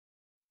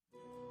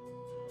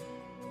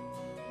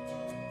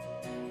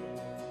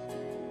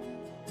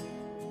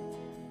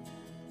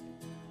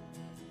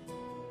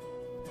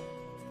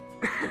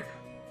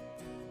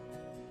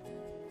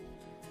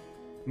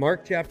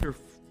Mark chapter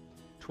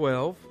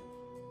 12.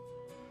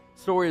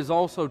 Story is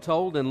also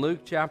told in Luke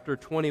chapter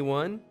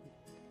 21.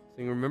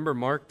 So you remember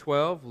Mark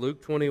 12,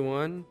 Luke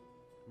 21,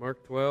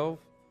 Mark 12,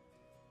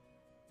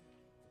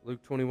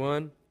 Luke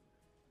 21.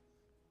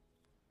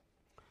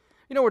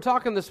 You know, we're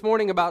talking this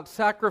morning about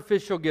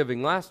sacrificial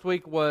giving. Last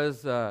week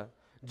was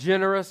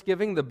generous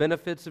giving, the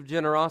benefits of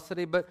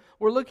generosity, but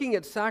we're looking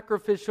at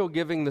sacrificial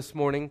giving this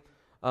morning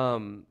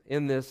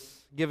in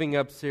this Giving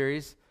Up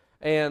series.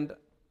 And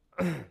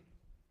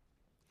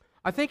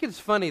I think it's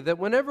funny that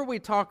whenever we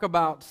talk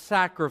about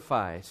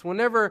sacrifice,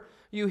 whenever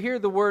you hear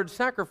the word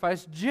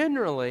sacrifice,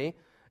 generally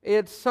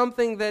it's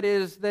something that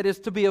is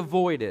to be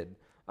avoided.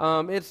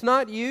 It's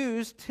not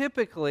used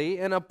typically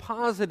in a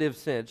positive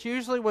sense.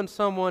 Usually when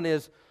someone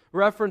is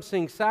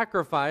referencing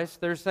sacrifice,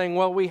 they're saying,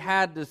 well, we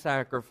had to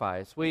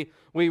sacrifice. We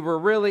were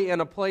really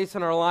in a place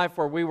in our life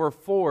where we were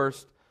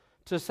forced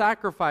to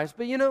sacrifice.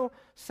 But you know,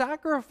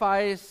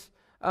 sacrifice,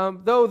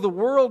 though the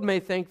world may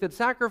think that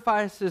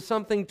sacrifice is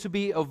something to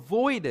be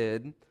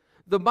avoided,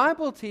 the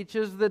Bible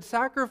teaches that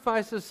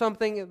sacrifice is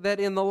something that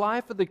in the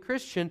life of the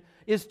Christian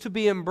is to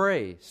be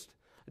embraced.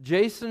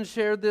 Jason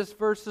shared this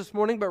verse this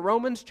morning, but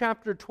Romans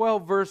chapter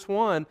 12, verse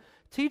 1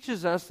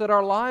 teaches us that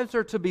our lives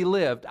are to be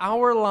lived.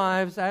 Our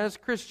lives as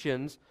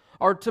Christians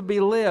are to be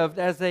lived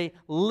as a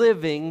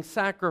living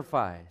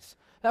sacrifice.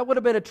 That would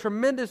have been a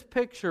tremendous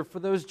picture for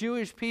those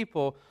Jewish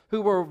people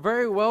who were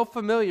very well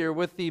familiar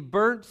with the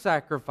burnt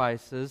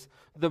sacrifices,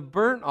 the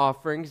burnt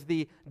offerings,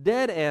 the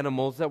dead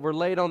animals that were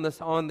laid on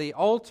the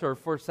altar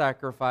for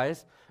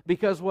sacrifice,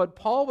 because what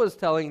Paul was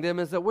telling them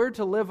is that we're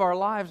to live our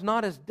lives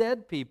not as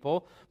dead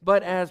people,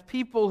 but as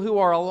people who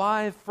are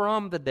alive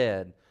from the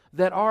dead,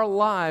 that our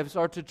lives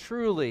are to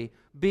truly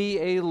be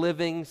a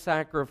living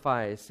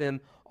sacrifice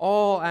in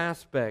all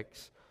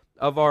aspects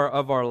of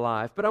our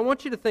life. But I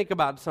want you to think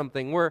about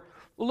something. We're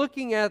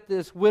looking at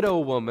this widow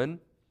woman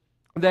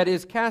that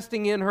is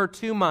casting in her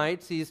 2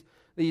 mites,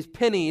 these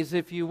pennies,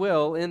 if you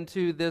will,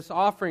 into this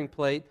offering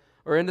plate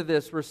or into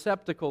this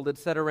receptacle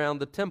that's set around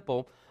the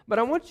temple. But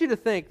I want you to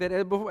think that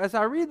as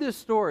I read this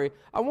story,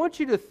 I want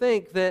you to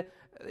think that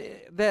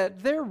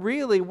there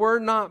really were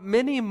not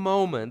many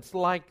moments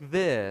like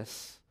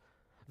this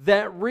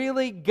that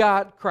really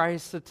got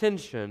Christ's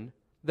attention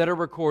that are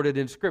recorded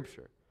in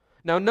Scripture.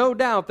 Now, no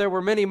doubt there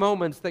were many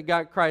moments that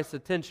got Christ's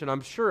attention,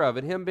 I'm sure of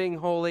it, Him being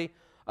holy,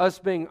 us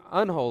being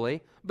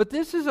unholy, but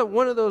this is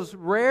one of those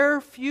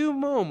rare few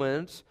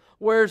moments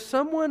where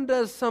someone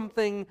does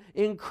something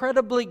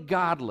incredibly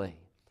godly.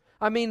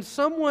 I mean,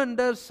 someone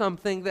does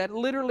something that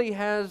literally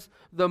has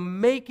the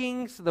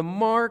makings, the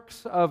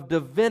marks of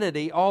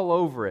divinity all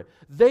over it.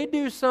 They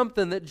do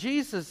something that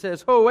Jesus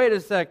says, oh, wait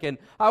a second,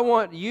 I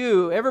want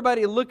you,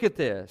 everybody look at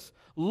this.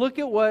 Look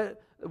at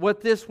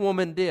what this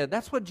woman did.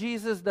 That's what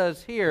Jesus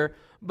does here,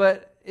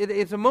 but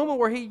it's a moment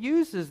where He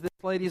uses this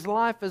lady's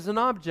life as an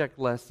object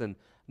lesson.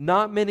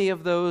 Not many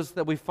of those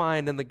that we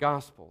find in the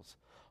Gospels.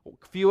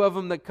 A few of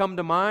them that come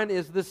to mind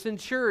is the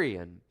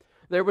centurion.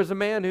 There was a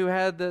man who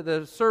had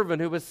the servant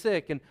who was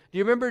sick. And do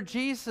you remember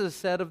Jesus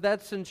said of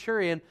that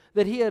centurion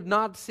that he had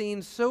not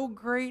seen so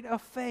great a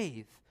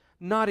faith,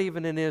 not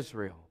even in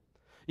Israel.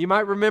 You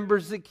might remember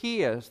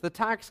Zacchaeus, the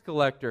tax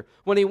collector.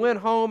 When he went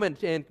home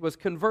and was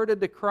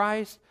converted to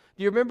Christ,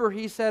 do you remember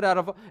he said, out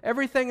of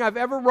everything I've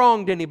ever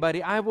wronged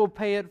anybody, I will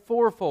pay it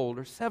 4-fold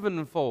or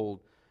 7-fold.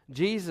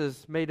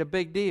 Jesus made a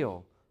big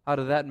deal out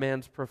of that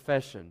man's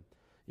profession.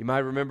 You might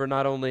remember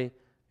not only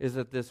is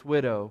it this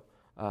widow,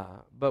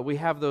 but we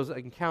have those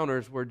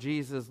encounters where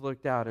Jesus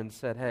looked out and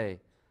said,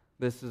 hey,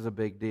 this is a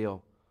big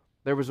deal.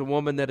 There was a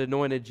woman that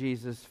anointed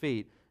Jesus'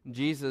 feet.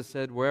 Jesus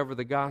said, wherever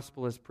the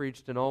gospel is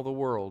preached in all the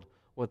world,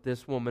 what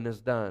this woman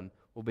has done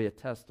will be a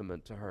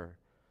testament to her.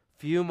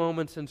 Few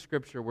moments in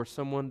Scripture where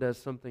someone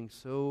does something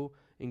so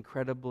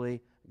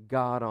incredibly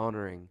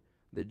God-honoring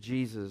that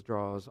Jesus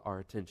draws our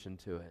attention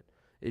to it.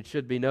 It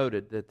should be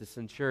noted that the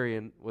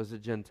centurion was a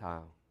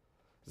Gentile.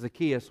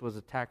 Zacchaeus was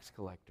a tax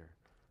collector.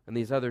 And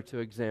these other 2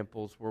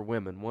 examples were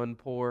women, one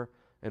poor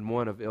and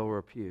one of ill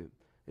repute.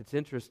 It's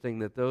interesting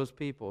that those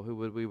people who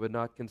we would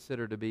not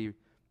consider to be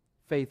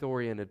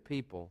faith-oriented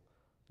people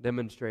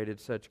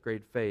demonstrated such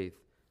great faith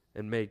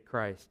and made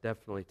Christ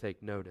definitely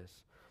take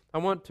notice. I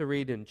want to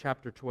read in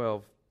chapter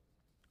 12,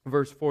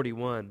 verse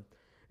 41.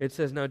 It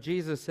says, now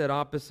Jesus sat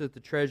opposite the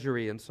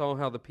treasury and saw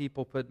how the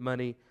people put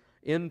money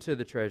into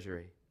the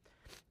treasury.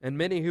 And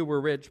many who were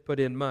rich put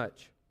in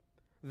much.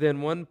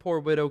 Then one poor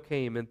widow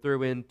came and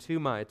threw in 2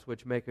 mites,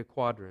 which make a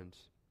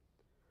quadrans.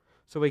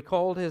 So He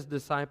called His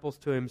disciples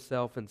to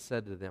Himself and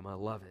said to them, I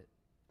love it.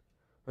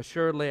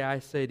 Assuredly I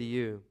say to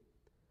you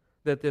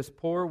that this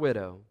poor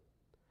widow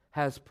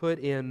has put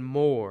in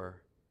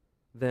more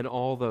than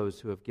all those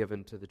who have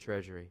given to the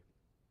treasury.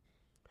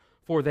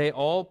 For they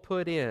all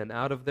put in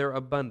out of their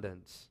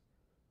abundance,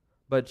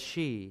 but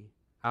she,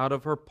 out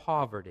of her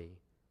poverty,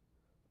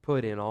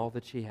 put in all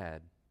that she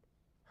had,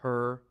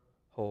 her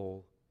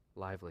whole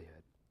livelihood.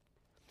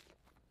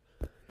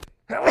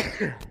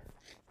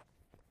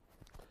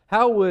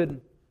 How would,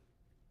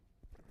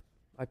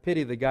 I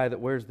pity the guy that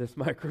wears this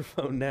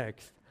microphone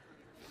next.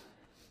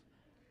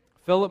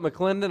 Philip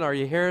McClendon, are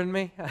you hearing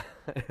me?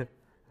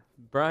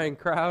 Brian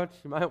Crouch,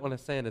 you might want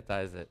to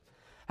sanitize it.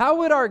 How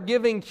would our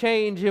giving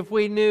change if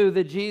we knew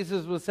that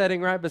Jesus was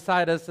sitting right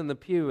beside us in the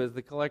pew as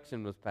the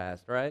collection was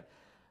passed, right?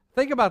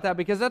 Think about that,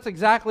 because that's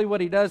exactly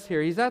what he does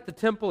here. He's at the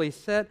temple,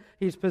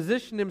 he's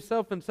positioned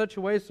himself in such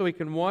a way so he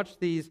can watch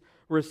these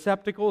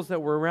receptacles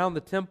that were around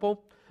the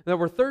temple. There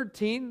were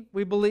 13,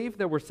 we believe,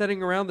 that were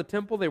sitting around the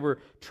temple. They were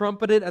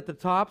trumpeted at the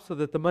top so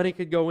that the money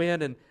could go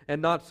in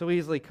and not so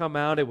easily come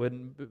out.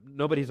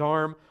 Nobody's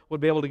arm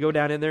would be able to go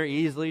down in there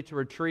easily to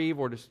retrieve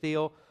or to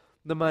steal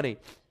the money.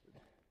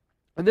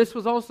 And this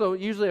was also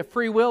usually a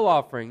free will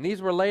offering. These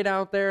were laid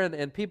out there,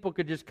 and people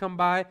could just come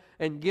by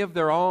and give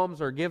their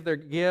alms or give their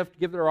gift,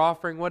 give their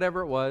offering,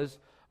 whatever it was,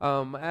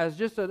 as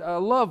just a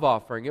love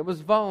offering. It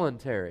was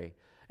voluntary.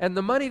 And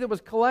the money that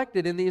was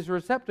collected in these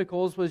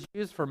receptacles was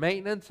used for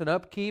maintenance and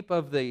upkeep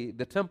of the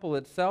temple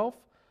itself.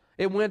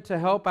 It went to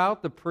help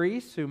out the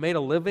priests who made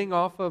a living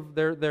off of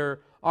their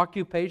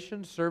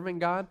occupation serving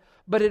God.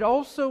 But it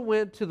also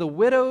went to the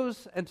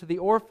widows and to the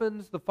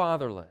orphans, the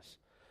fatherless.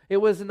 It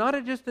was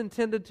not just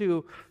intended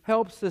to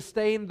help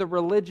sustain the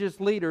religious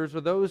leaders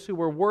or those who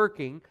were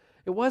working.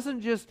 It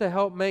wasn't just to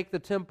help make the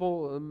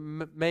temple,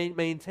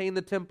 maintain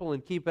the temple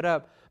and keep it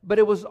up, but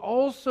it was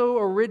also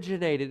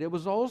originated, it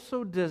was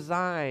also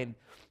designed.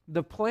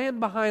 The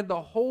plan behind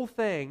the whole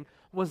thing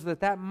was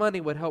that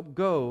money would help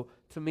go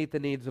to meet the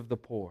needs of the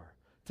poor,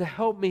 to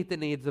help meet the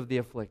needs of the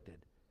afflicted.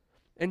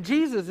 And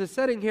Jesus is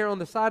sitting here on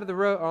the side of the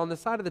road, on the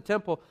side of the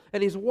temple,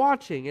 and he's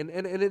watching, and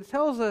it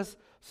tells us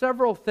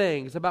several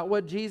things about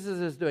what Jesus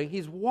is doing.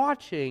 He's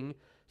watching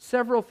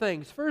several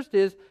things. First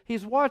is,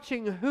 he's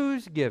watching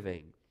who's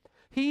giving.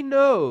 He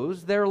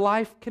knows their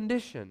life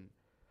condition.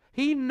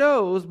 He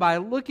knows by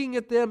looking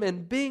at them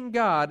and being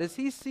God, as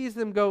he sees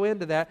them go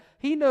into that,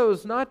 he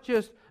knows not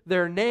just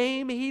their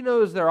name, he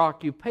knows their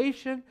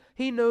occupation,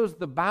 he knows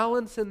the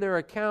balance in their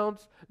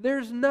accounts.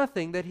 There's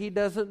nothing that he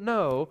doesn't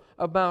know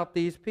about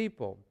these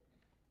people.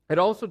 It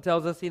also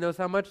tells us he knows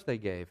how much they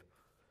gave.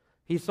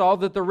 He saw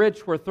that the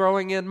rich were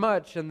throwing in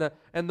much, and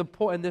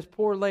this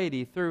poor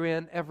lady threw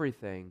in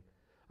everything.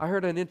 I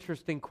heard an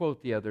interesting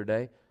quote the other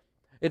day.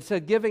 It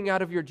said, giving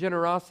out of your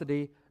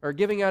generosity or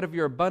giving out of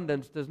your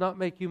abundance does not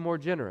make you more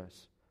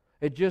generous.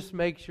 It just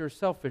makes your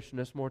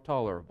selfishness more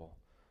tolerable.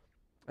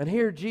 And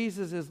here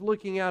Jesus is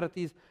looking out at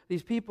these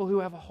people who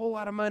have a whole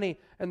lot of money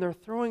and they're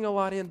throwing a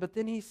lot in, but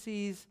then he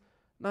sees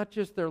not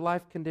just their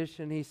life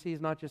condition, he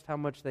sees not just how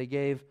much they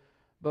gave,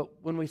 but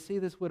when we see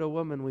this widow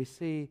woman, we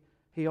see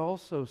he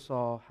also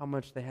saw how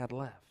much they had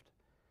left.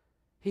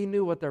 He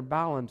knew what their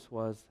balance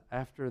was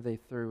after they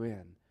threw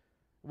in.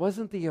 It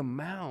wasn't the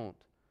amount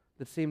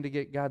that seemed to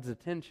get God's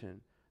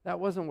attention. That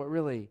wasn't what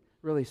really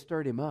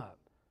stirred him up.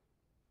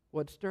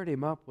 What stirred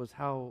him up was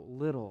how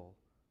little,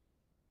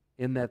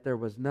 in that there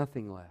was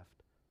nothing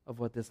left of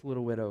what this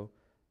little widow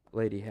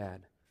lady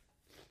had.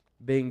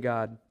 Being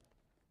God,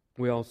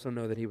 we also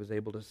know that he was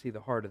able to see the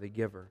heart of the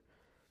giver.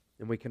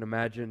 And we can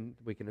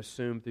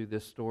assume through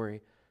this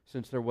story,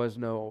 since there was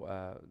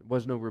no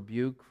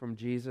rebuke from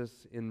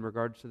Jesus in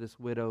regards to this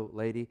widow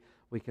lady,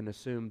 we can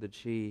assume that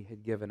she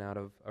had given out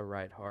of a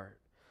right heart.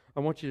 I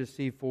want you to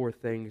see 4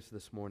 things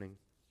this morning.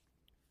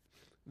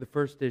 The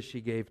first is she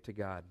gave to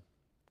God.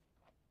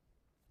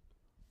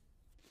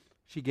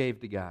 She gave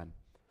to God.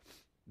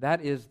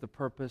 That is the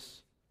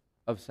purpose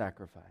of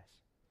sacrifice.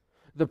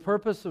 The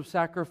purpose of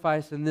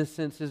sacrifice in this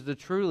sense is to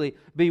truly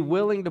be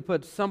willing to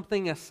put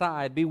something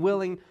aside, be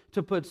willing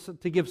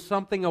to give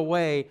something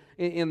away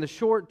in the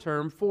short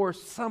term for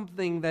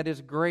something that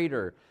is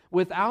greater.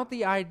 Without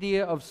the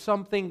idea of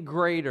something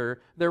greater,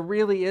 there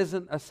really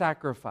isn't a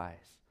sacrifice.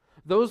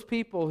 Those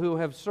people who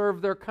have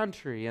served their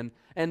country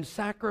and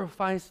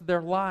sacrificed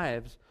their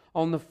lives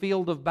on the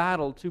field of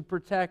battle to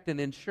protect and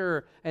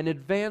ensure and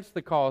advance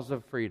the cause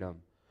of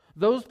freedom.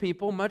 Those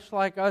people, much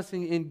like us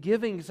in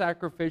giving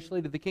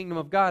sacrificially to the kingdom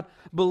of God,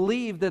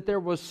 believed that there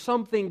was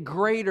something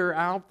greater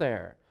out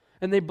there.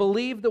 And they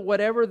believed that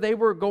whatever they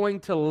were going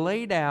to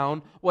lay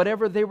down,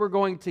 whatever they were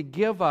going to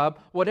give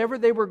up, whatever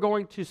they were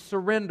going to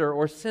surrender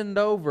or send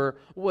over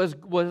was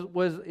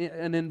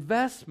an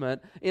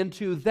investment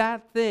into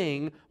that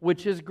thing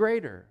which is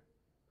greater.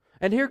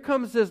 And here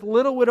comes this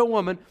little widow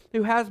woman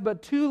who has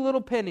but 2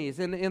 little pennies.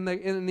 In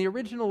the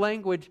original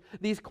language,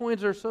 these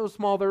coins are so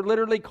small, they're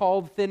literally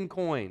called thin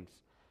coins.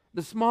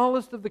 The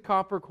smallest of the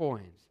copper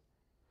coins.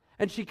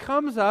 And she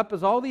comes up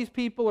as all these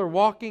people are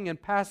walking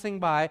and passing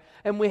by,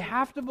 and we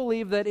have to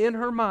believe that in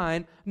her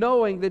mind,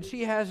 knowing that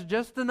she has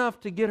just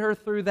enough to get her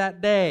through that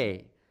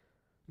day,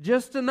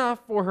 just enough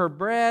for her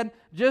bread,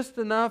 just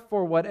enough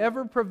for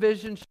whatever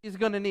provision she's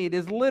going to need,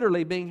 is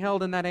literally being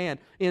held in that hand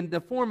in the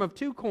form of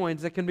 2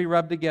 coins that can be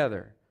rubbed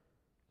together.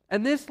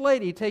 And this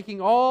lady,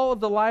 taking all of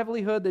the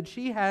livelihood that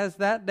she has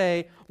that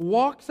day,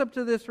 walks up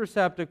to this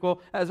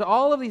receptacle as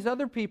all of these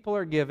other people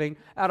are giving,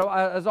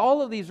 as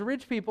all of these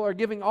rich people are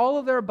giving all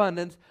of their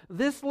abundance.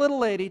 This little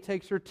lady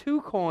takes her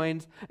 2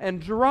 coins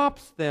and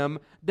drops them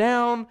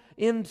down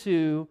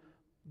into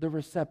the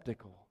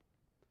receptacle.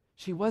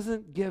 She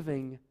wasn't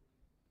giving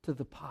to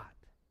the pot.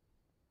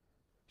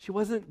 She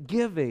wasn't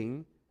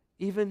giving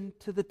even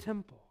to the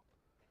temple.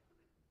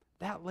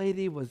 That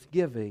lady was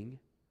giving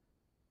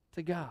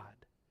to God,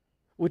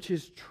 which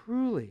is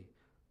truly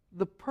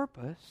the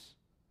purpose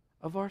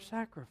of our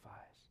sacrifice.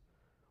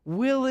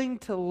 Willing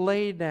to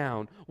lay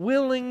down,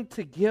 willing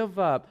to give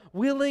up,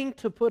 willing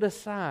to put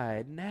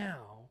aside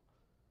now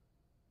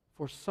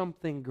for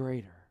something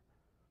greater.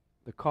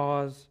 The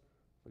cause,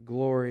 the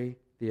glory,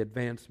 the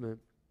advancement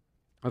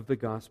of the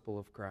gospel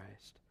of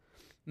Christ.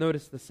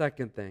 Notice the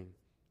second thing.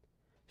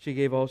 She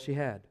gave all she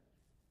had.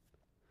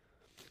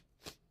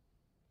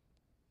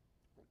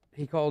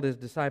 He called his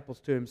disciples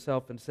to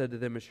himself and said to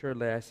them,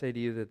 "Assuredly I say to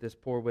you that this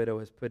poor widow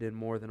has put in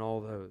more than all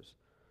those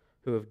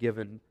who have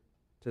given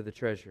to the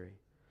treasury.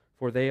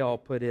 For they all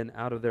put in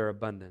out of their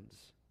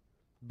abundance,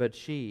 but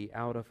she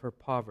out of her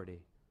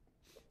poverty."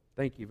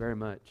 Thank you very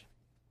much.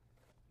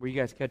 Were you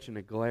guys catching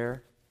a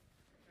glare?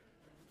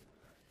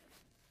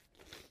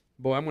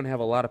 Boy, I'm going to have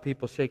a lot of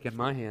people shaking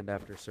my hand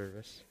after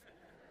service.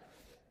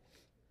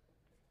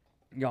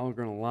 Y'all are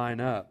going to line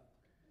up.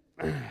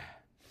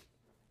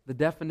 The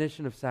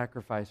definition of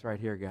sacrifice right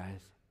here,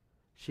 guys.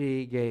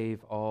 She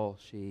gave all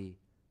she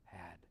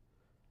had.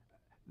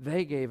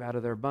 They gave out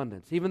of their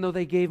abundance. Even though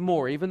they gave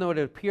more, even though it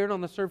appeared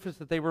on the surface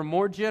that they were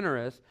more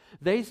generous,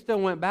 they still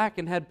went back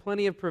and had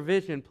plenty of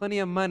provision, plenty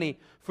of money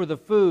for the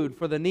food,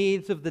 for the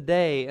needs of the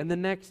day, and the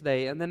next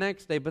day, and the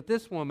next day. But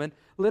this woman,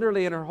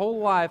 literally in her whole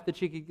life that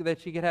she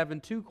could have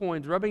in 2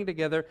 coins rubbing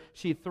together,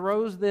 she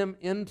throws them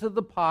into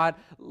the pot,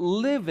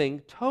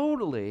 living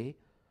totally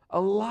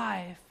a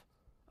life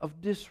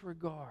of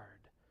disregard,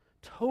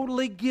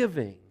 totally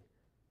giving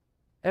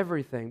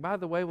everything. By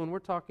the way, when we're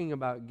talking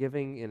about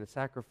giving in a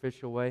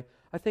sacrificial way,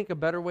 I think a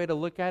better way to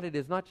look at it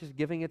is not just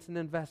giving, it's an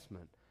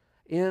investment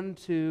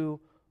into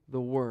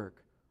the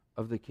work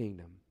of the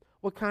kingdom.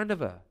 What kind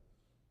of a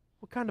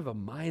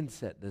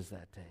mindset does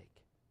that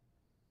take?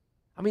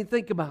 I mean,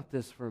 think about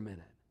this for a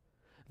minute.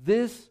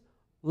 This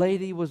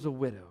lady was a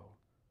widow.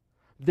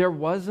 There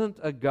wasn't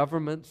a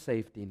government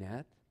safety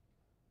net.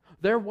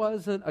 There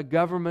wasn't a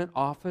government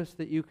office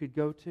that you could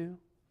go to.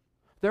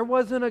 There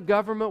wasn't a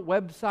government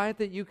website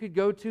that you could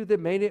go to that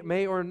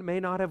may or may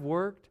not have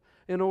worked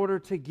in order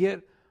to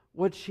get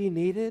what she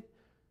needed.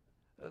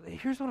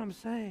 Here's what I'm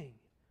saying.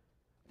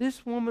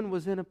 This woman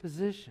was in a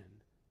position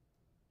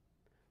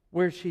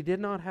where she did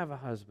not have a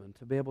husband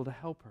to be able to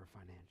help her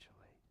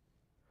financially.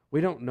 We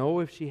don't know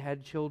if she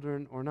had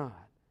children or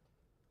not.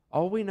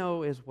 All we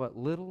know is what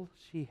little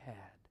she had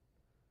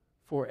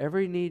for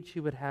every need she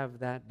would have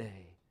that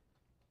day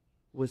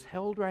was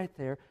held right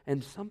there,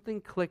 and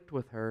something clicked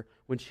with her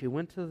when she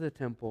went to the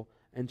temple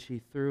and she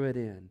threw it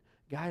in.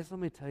 Guys, let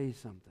me tell you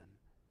something.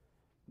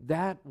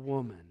 That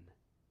woman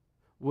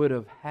would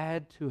have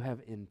had to have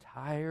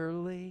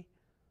entirely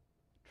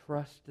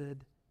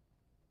trusted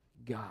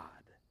God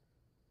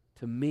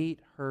to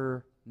meet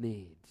her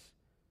needs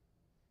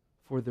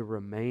for the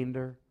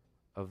remainder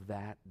of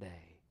that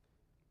day.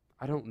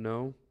 I don't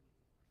know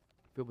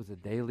if it was a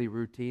daily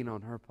routine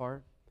on her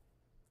part.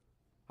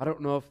 I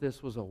don't know if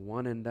this was a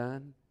one and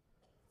done.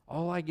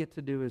 All I get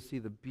to do is see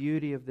the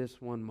beauty of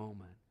this one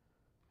moment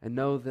and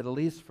know that at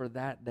least for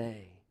that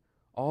day,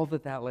 all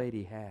that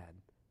lady had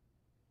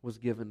was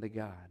given to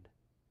God.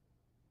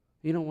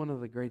 You know one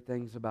of the great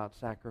things about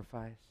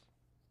sacrifice?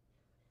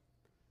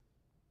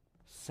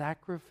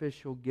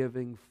 Sacrificial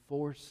giving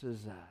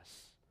forces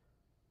us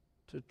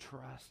to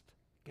trust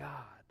God.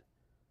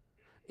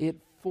 It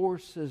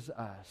forces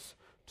us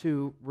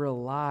to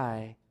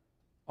rely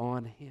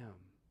on Him.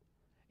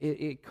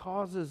 It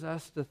causes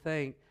us to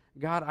think,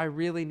 God, I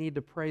really need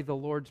to pray the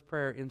Lord's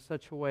Prayer in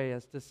such a way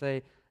as to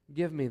say,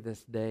 give me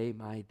this day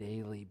my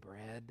daily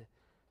bread.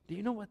 Do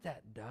you know what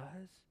that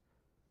does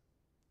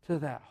to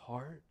that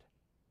heart?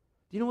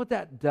 Do you know what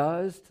that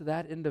does to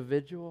that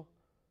individual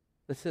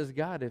that says,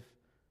 God, if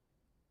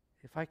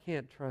I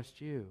can't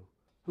trust you,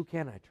 who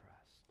can I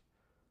trust?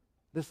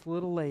 This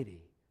little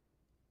lady,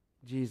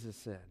 Jesus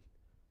said,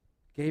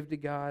 gave to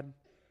God.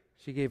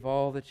 She gave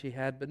all that she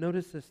had. But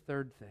notice this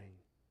third thing.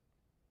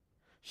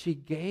 She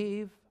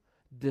gave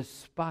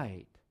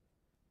despite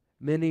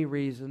many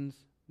reasons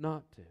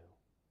not to.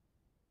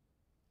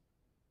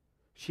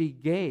 She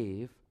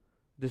gave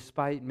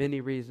despite many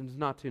reasons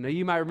not to. Now,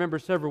 you might remember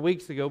several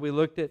weeks ago we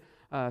looked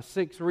at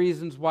 6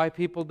 reasons why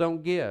people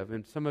don't give.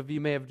 And some of you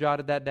may have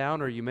jotted that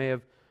down, or you may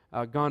have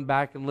gone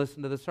back and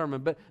listened to the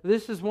sermon. But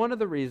this is one of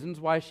the reasons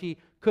why she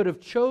could have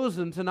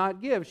chosen to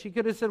not give. She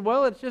could have said,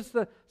 well, it's just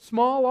a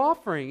small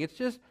offering. It's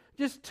just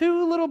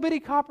 2 little bitty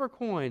copper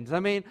coins. I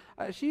mean,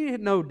 she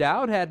no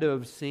doubt had to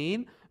have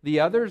seen the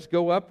others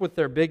go up with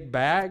their big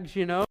bags,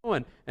 and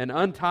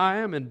untie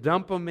them and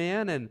dump them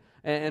in,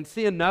 and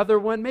see another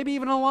one, maybe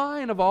even a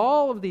line of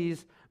all of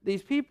these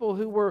people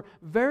who were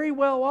very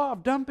well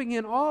off, dumping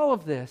in all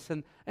of this.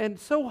 And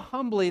so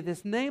humbly,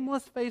 this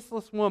nameless,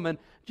 faceless woman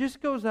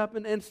just goes up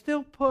and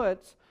still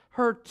puts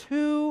her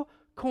 2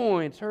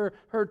 coins, her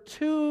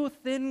 2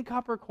 thin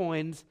copper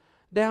coins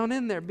down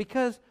in there,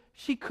 because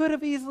she could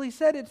have easily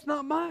said, it's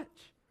not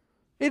much.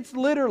 It's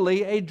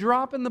literally a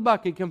drop in the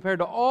bucket compared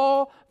to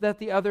all that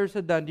the others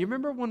had done. Do you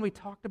remember when we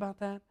talked about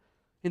that?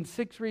 In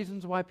 6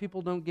 reasons why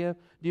people don't give?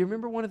 Do you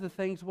remember one of the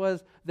things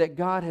was that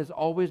God has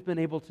always been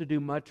able to do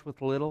much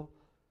with little?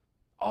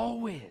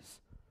 Always.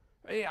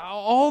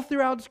 All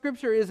throughout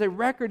Scripture is a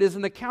record, is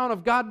an account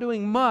of God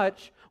doing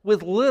much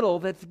with little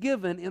that's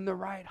given in the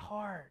right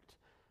heart.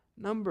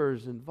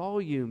 Numbers and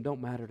volume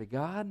don't matter to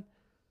God.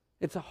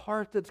 It's a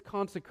heart that's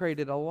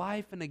consecrated, a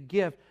life and a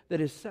gift that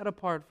is set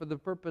apart for the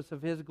purpose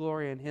of His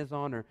glory and His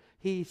honor.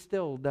 He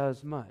still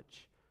does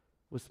much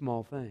with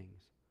small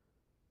things.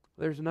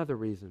 There's another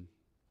reason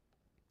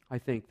I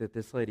think that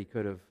this lady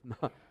could have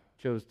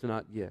chose to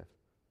not give.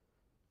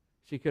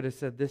 She could have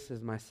said, "This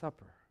is my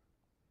supper."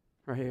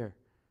 Right here.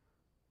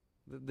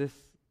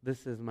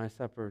 This is my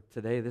supper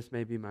today. This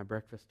may be my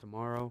breakfast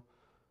tomorrow.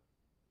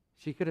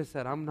 She could have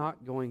said, "I'm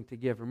not going to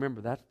give."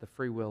 Remember, that's the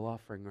free will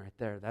offering right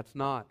there. That's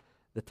not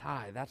the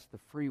tithe. That's the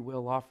free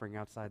will offering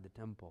outside the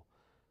temple.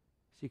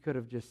 She could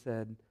have just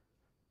said,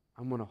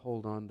 "I'm going to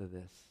hold on to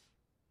this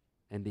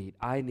and eat.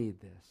 I need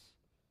this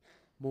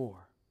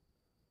more."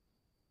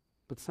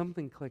 But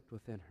something clicked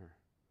within her.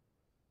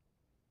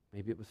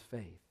 Maybe it was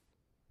faith.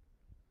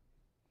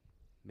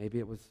 Maybe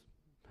it was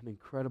an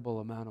incredible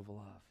amount of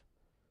love.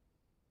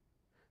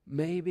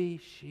 Maybe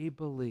she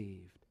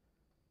believed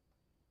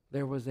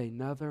there was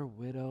another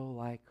widow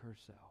like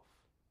herself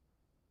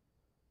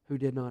who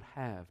did not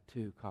have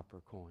 2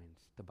 copper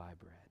coins to buy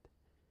bread.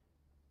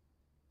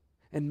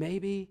 And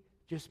maybe,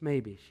 just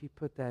maybe, she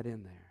put that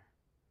in there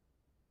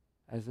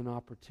as an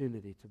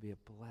opportunity to be a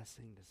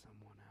blessing to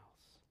someone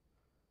else.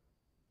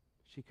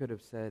 She could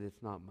have said,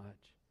 "It's not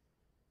much."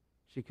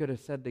 She could have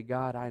said to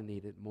God, "I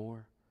need it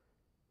more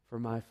for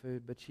my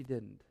food," but she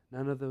didn't.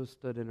 None of those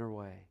stood in her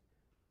way.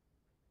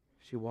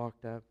 She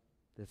walked up,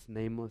 this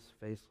nameless,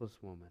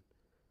 faceless woman,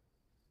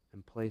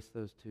 and placed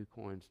those 2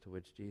 coins, to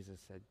which Jesus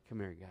said, "Come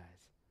here,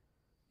 guys.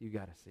 You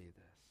got to see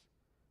this.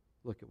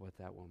 Look at what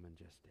that woman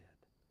just did."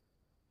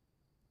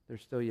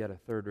 There's still yet a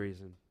third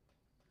reason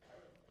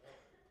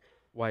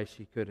why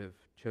she could have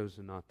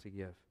chosen not to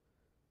give.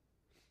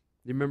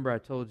 You remember I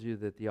told you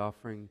that the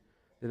offering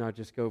did not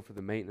just go for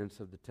the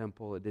maintenance of the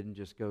temple. It didn't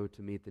just go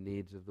to meet the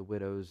needs of the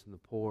widows and the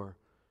poor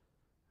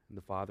and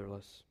the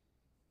fatherless.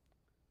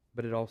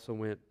 But it also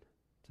went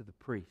to the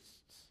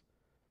priests,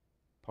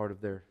 part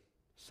of their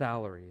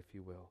salary, if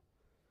you will.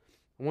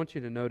 I want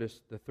you to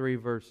notice the 3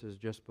 verses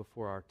just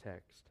before our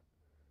text.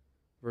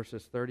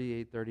 Verses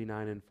 38,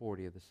 39, and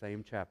 40 of the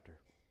same chapter.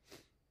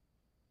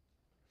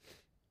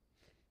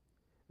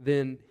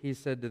 Then he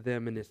said to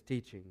them in his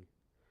teaching,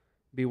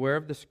 "Beware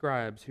of the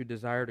scribes who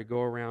desire to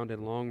go around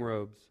in long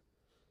robes,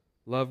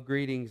 love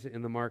greetings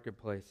in the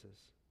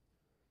marketplaces,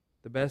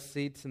 the best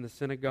seats in the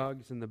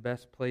synagogues and the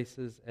best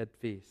places at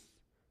feasts,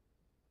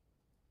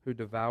 who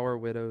devour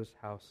widows'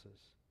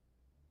 houses,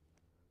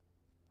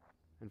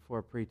 and for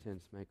a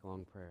pretense make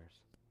long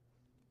prayers."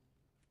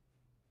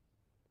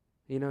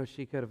 You know,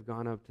 she could have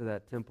gone up to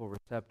that temple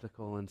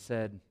receptacle and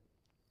said,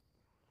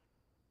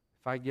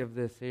 "If I give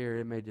this here,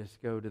 it may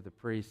just go to the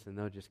priests and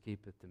they'll just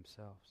keep it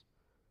themselves."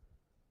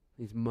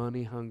 These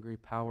money-hungry,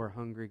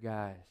 power-hungry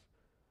guys.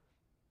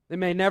 They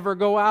may never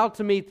go out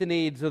to meet the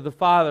needs of the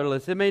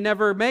fatherless. It may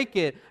never make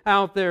it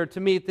out there to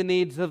meet the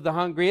needs of the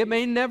hungry. It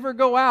may never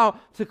go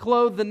out to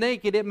clothe the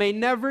naked. It may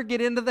never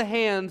get into the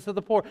hands of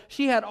the poor.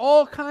 She had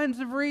all kinds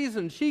of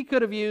reasons. She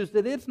could have used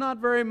it. It's not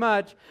very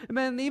much.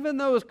 Man, even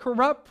those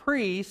corrupt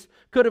priests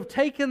could have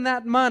taken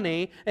that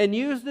money and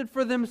used it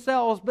for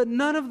themselves, but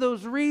none of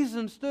those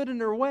reasons stood in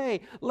her way.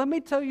 Let me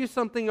tell you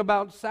something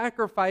about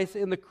sacrifice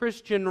in the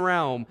Christian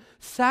realm.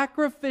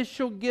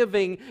 Sacrificial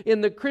giving in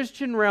the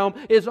Christian realm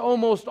is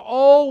almost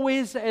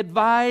always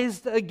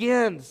advised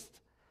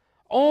against.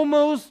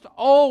 Almost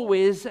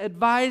always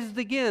advised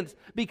against.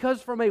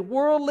 Because from a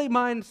worldly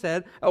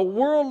mindset, a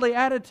worldly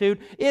attitude,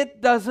 it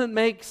doesn't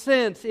make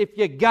sense. If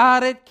you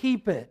got it,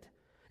 keep it.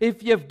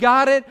 If you've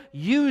got it,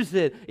 use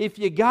it. If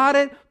you got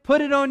it,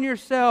 put it on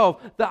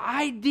yourself. The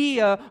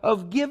idea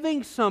of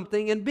giving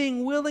something and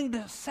being willing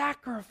to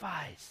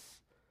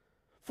sacrifice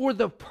for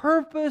the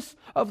purpose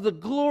of the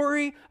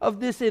glory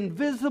of this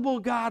invisible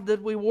God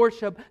that we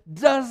worship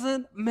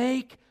doesn't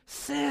make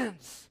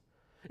sense.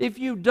 If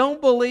you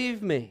don't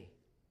believe me,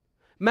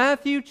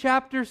 Matthew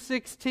chapter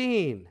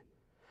 16,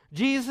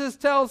 Jesus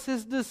tells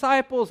His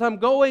disciples, "I'm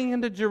going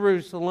into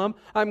Jerusalem.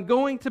 I'm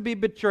going to be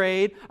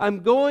betrayed. I'm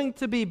going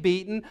to be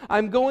beaten.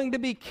 I'm going to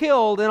be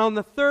killed. And on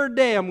the 3rd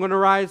day, I'm going to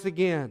rise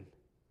again."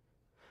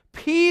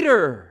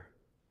 Peter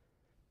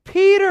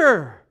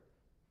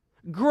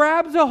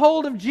grabs a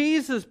hold of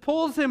Jesus,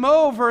 pulls Him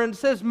over and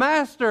says,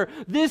 "Master,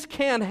 this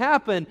can't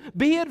happen.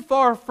 Be it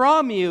far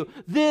from you.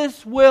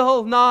 This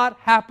will not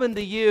happen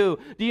to you."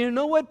 Do you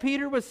know what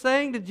Peter was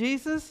saying to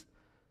Jesus?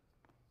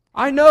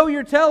 I know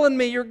you're telling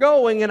me you're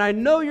going, and I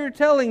know you're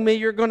telling me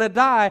you're going to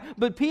die,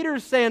 but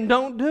Peter's saying,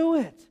 "Don't do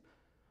it.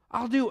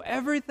 I'll do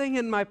everything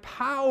in my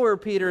power,"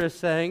 Peter is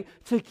saying,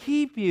 "to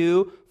keep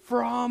you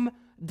from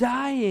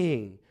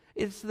dying."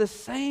 It's the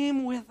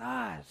same with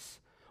us.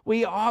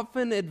 We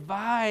often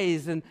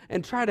advise and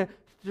try to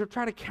to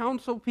try to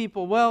counsel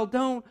people, well,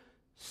 don't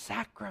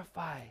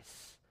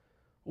sacrifice.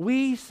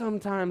 We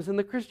sometimes in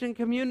the Christian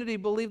community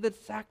believe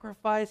that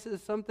sacrifice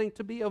is something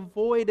to be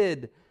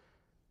avoided,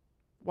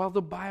 while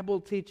the Bible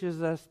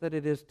teaches us that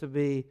it is to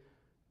be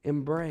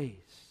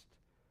embraced.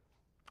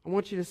 I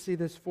want you to see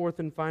this fourth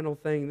and final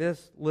thing.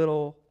 This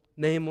little,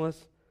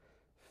 nameless,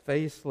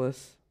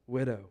 faceless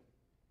widow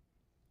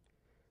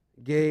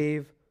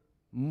gave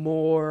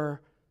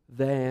more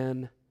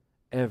than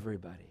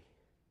everybody.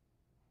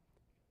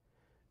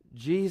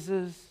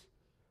 Jesus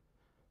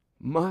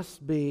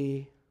must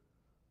be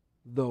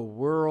the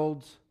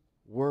world's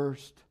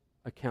worst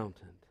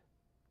accountant.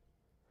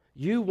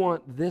 You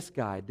want this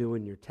guy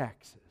doing your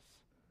taxes,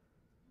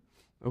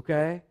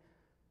 okay?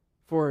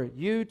 For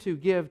you to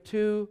give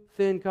 2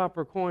 thin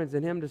copper coins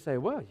and him to say,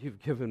 well,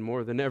 you've given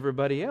more than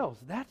everybody else.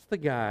 That's the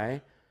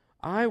guy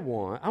I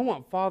want. I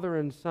want father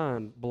and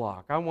son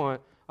block. I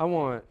want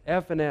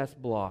F&S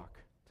block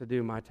to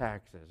do my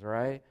taxes,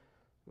 right?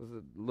 It was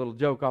a little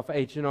joke off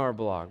H&R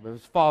Block, but it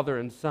was father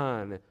and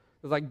son. It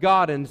was like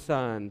God and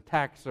Son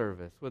tax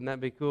service. Wouldn't that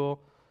be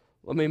cool?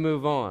 Let me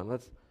move on.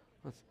 Let's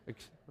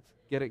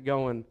get it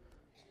going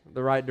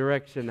the right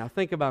direction. Now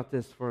think about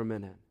this for a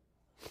minute.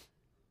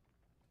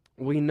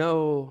 We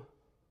know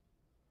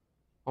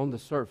on the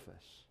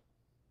surface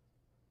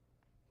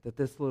that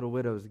this little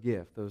widow's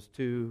gift, those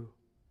 2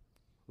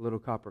 little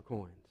copper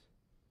coins,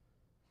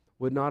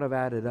 would not have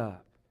added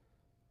up,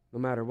 no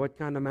matter what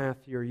kind of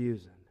math you're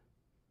using,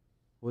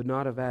 would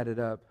not have added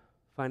up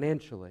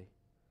financially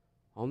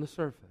on the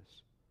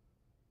surface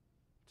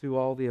to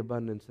all the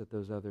abundance that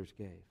those others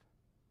gave.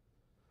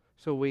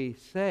 So we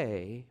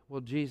say,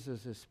 well,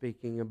 Jesus is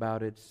speaking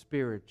about it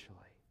spiritually.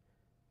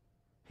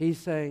 He's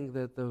saying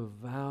that the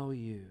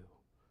value,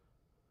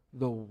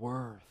 the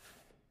worth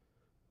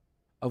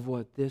of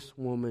what this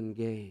woman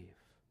gave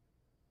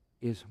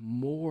is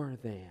more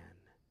than.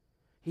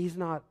 He's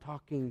not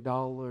talking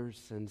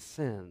dollars and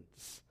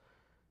cents.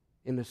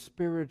 In a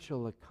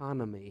spiritual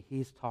economy,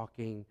 he's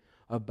talking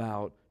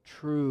about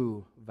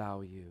true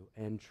value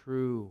and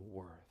true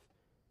worth.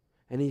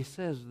 And he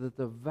says that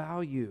the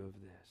value of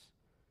this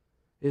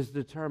is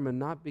determined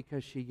not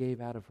because she gave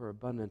out of her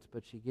abundance,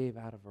 but she gave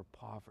out of her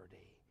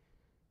poverty.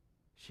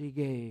 She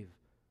gave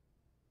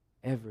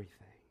everything.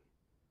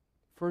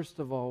 First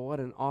of all, what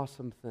an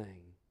awesome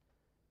thing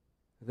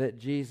that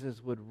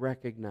Jesus would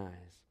recognize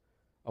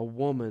a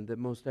woman that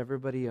most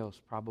everybody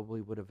else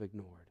probably would have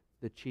ignored,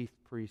 the chief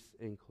priests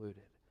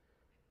included.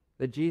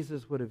 That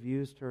Jesus would have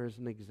used her as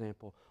an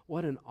example.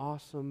 What an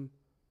awesome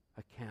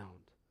account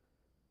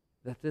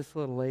that this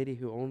little lady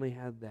who only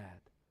had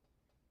that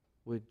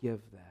would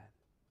give that.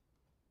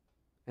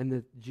 And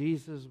that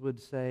Jesus would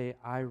say,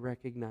 I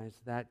recognize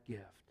that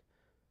gift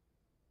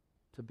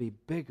to be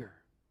bigger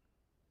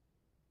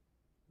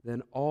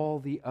than all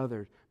the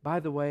others. By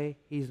the way,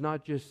 he's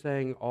not just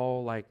saying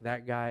all like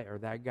that guy or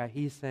that guy.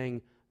 He's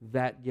saying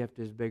that gift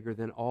is bigger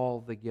than all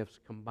the gifts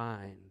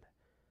combined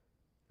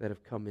that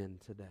have come in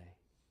today.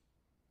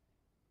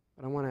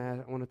 But I want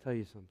to tell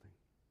you something.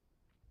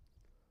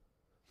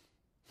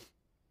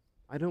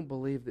 I don't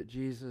believe that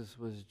Jesus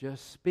was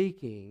just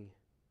speaking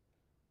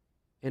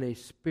in a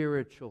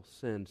spiritual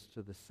sense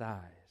to the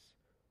size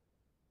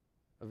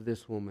of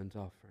this woman's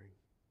offering.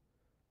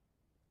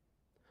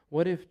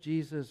 What if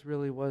Jesus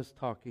really was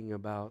talking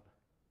about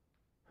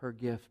her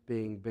gift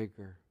being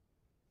bigger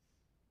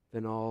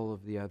than all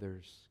of the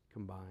others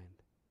combined?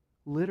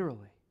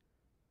 Literally.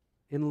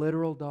 In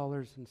literal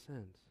dollars and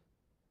cents.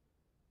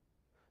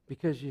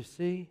 Because you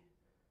see,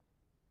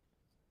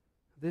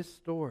 this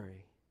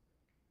story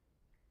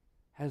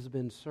has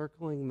been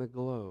circling the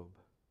globe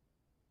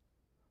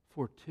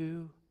for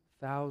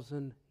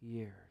 2,000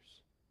 years.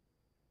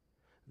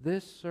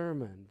 This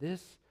sermon,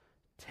 this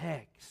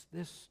text,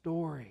 this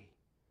story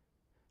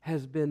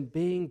has been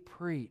being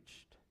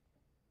preached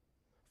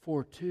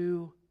for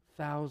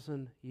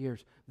 2,000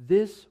 years.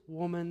 This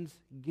woman's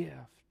gift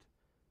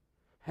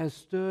has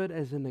stood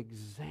as an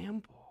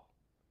example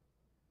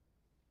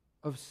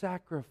of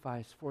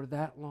sacrifice for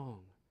that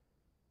long.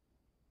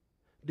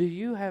 Do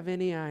you have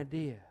any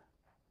idea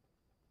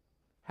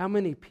how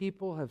many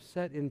people have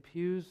sat in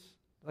pews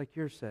like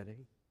you're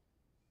sitting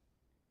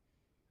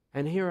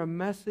and hear a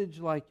message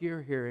like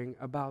you're hearing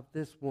about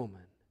this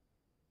woman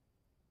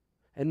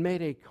and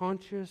made a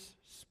conscious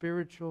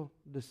spiritual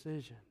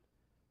decision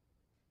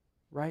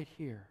right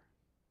here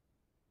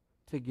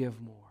to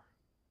give more?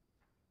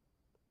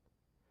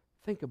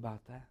 Think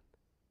about that.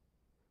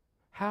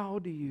 How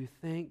do you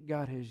think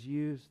God has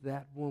used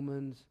that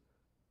woman's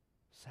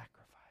sacrifice?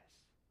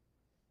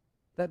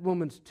 That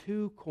woman's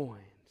 2 coins,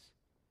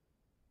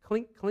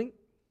 clink, clink,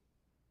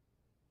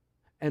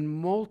 and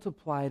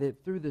multiplied it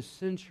through the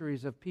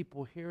centuries of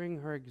people hearing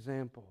her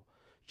example,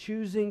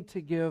 choosing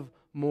to give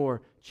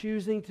more,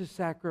 choosing to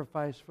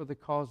sacrifice for the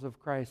cause of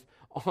Christ.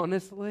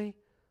 Honestly,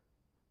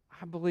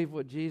 I believe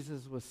what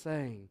Jesus was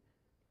saying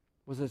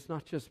was it's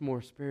not just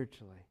more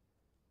spiritually,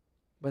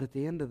 but at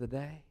the end of the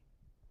day,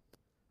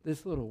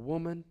 this little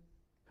woman,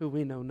 who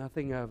we know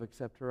nothing of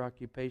except her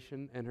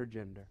occupation and her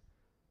gender,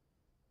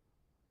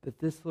 that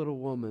this little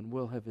woman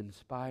will have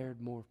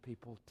inspired more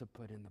people to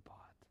put in the pot.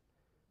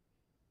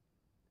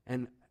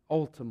 And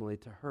ultimately,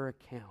 to her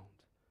account,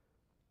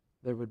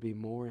 there would be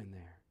more in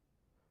there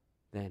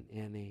than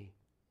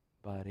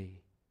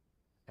anybody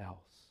else.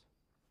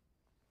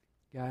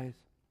 Guys,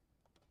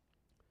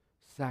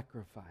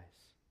 sacrifice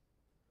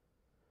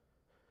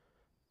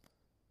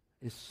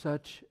is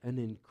such an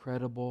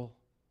incredible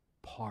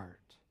part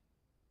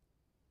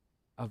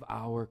of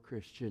our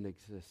Christian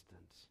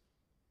existence.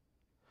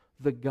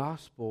 The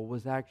gospel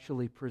was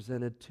actually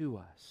presented to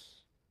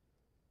us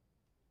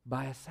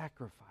by a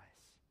sacrifice.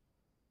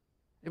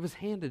 It was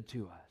handed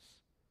to us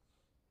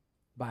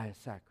by a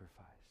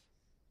sacrifice.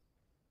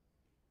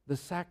 The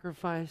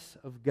sacrifice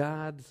of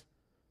God's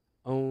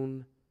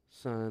own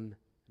Son,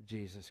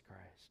 Jesus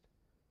Christ.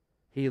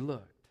 He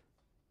looked.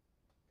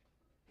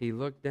 He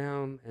looked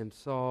down and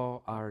saw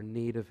our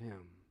need of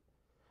Him,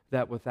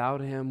 that without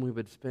Him we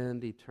would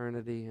spend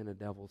eternity in a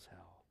devil's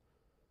hell,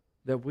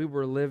 that we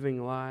were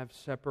living lives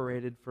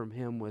separated from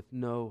Him with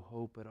no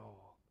hope at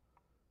all.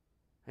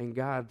 And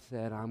God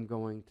said, I'm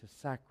going to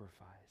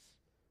sacrifice.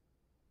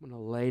 I'm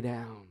going to lay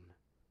down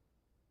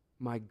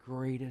my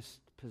greatest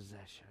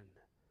possession,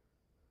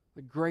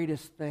 the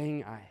greatest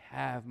thing I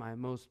have, my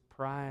most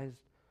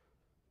prized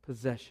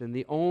possession,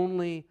 the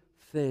only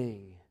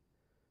thing,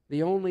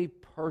 the only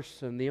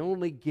person, the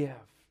only gift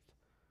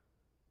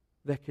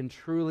that can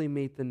truly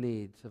meet the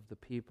needs of the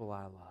people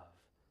I love.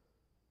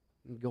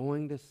 I'm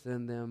going to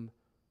send them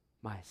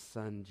my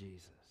Son,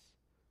 Jesus.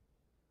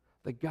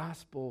 The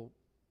gospel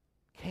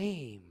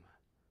came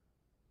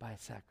by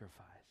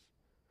sacrifice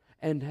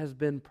and has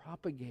been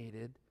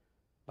propagated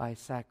by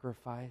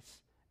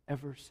sacrifice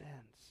ever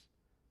since.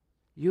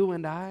 You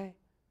and I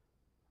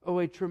owe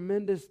a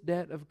tremendous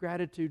debt of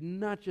gratitude,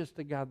 not just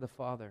to God the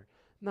Father,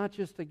 not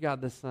just to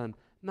God the Son,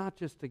 not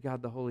just to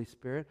God the Holy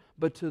Spirit,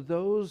 but to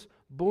those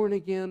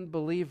born-again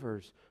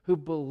believers who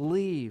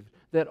believed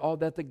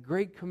that the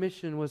Great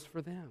Commission was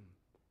for them,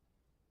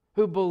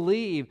 who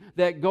believed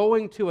that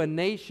going to a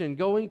nation,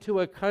 going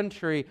to a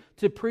country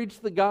to preach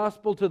the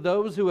gospel to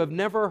those who have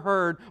never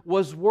heard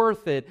was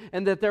worth it,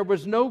 and that there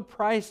was no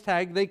price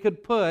tag they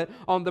could put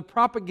on the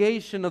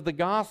propagation of the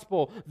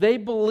gospel. They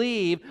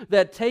believed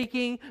that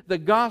taking the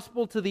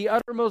gospel to the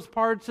uttermost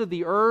parts of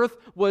the earth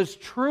was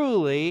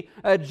truly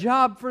a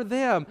job for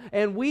them.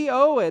 And we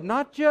owe it,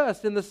 not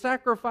just in the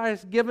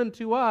sacrifice given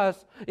to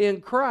us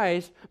in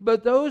Christ,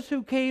 but those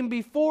who came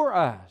before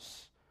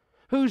us,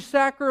 who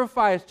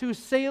sacrificed, who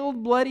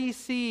sailed bloody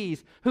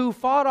seas, who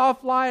fought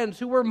off lions,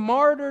 who were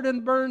martyred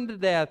and burned to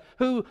death,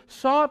 who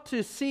sought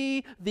to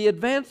see the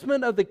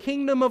advancement of the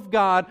kingdom of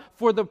God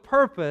for the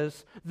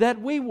purpose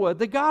that we would.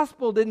 The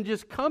gospel didn't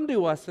just come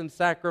to us in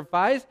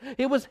sacrifice,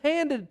 it was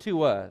handed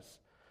to us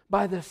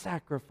by the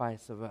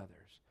sacrifice of others.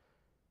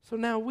 So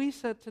now we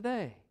sit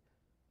today.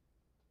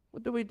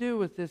 What do we do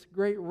with this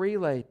great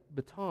relay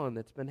baton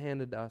that's been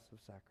handed to us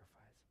of sacrifice?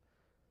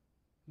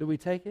 Do we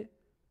take it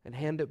and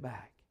hand it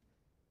back?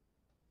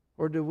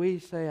 Or do we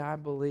say, I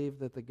believe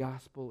that the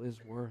gospel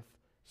is worth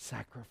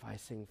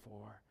sacrificing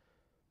for?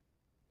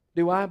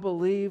 Do I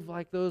believe,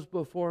 like those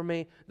before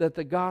me, that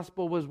the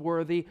gospel was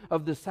worthy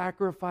of the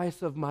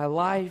sacrifice of my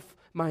life,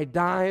 my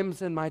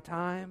dimes, and my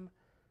time?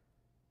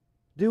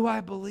 Do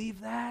I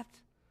believe that?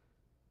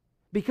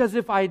 Because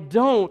if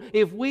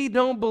we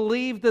don't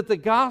believe that the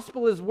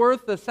gospel is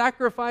worth the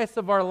sacrifice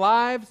of our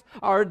lives,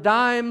 our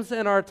dimes,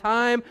 and our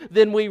time,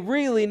 then we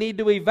really need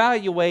to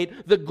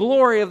evaluate the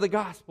glory of the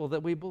gospel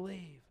that we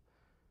believe.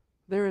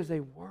 There is a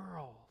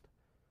world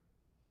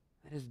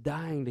that is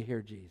dying to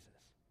hear Jesus.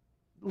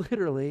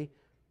 Literally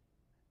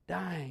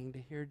dying to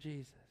hear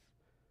Jesus.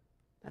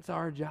 That's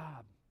our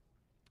job.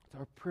 It's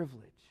our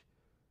privilege.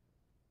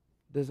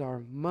 Does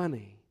our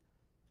money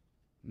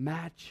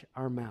match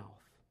our mouth?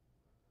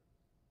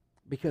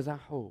 Because I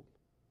hope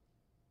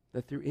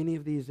that through any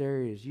of these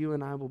areas, you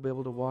and I will be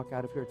able to walk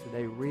out of here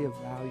today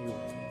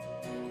reevaluating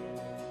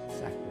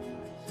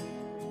sacrifice.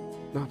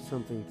 Not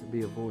something to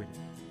be avoided.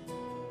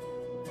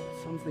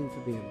 Something to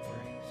be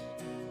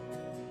embraced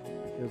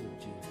because of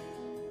Jesus,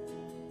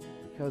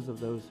 because of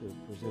those who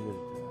have presented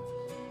it to us.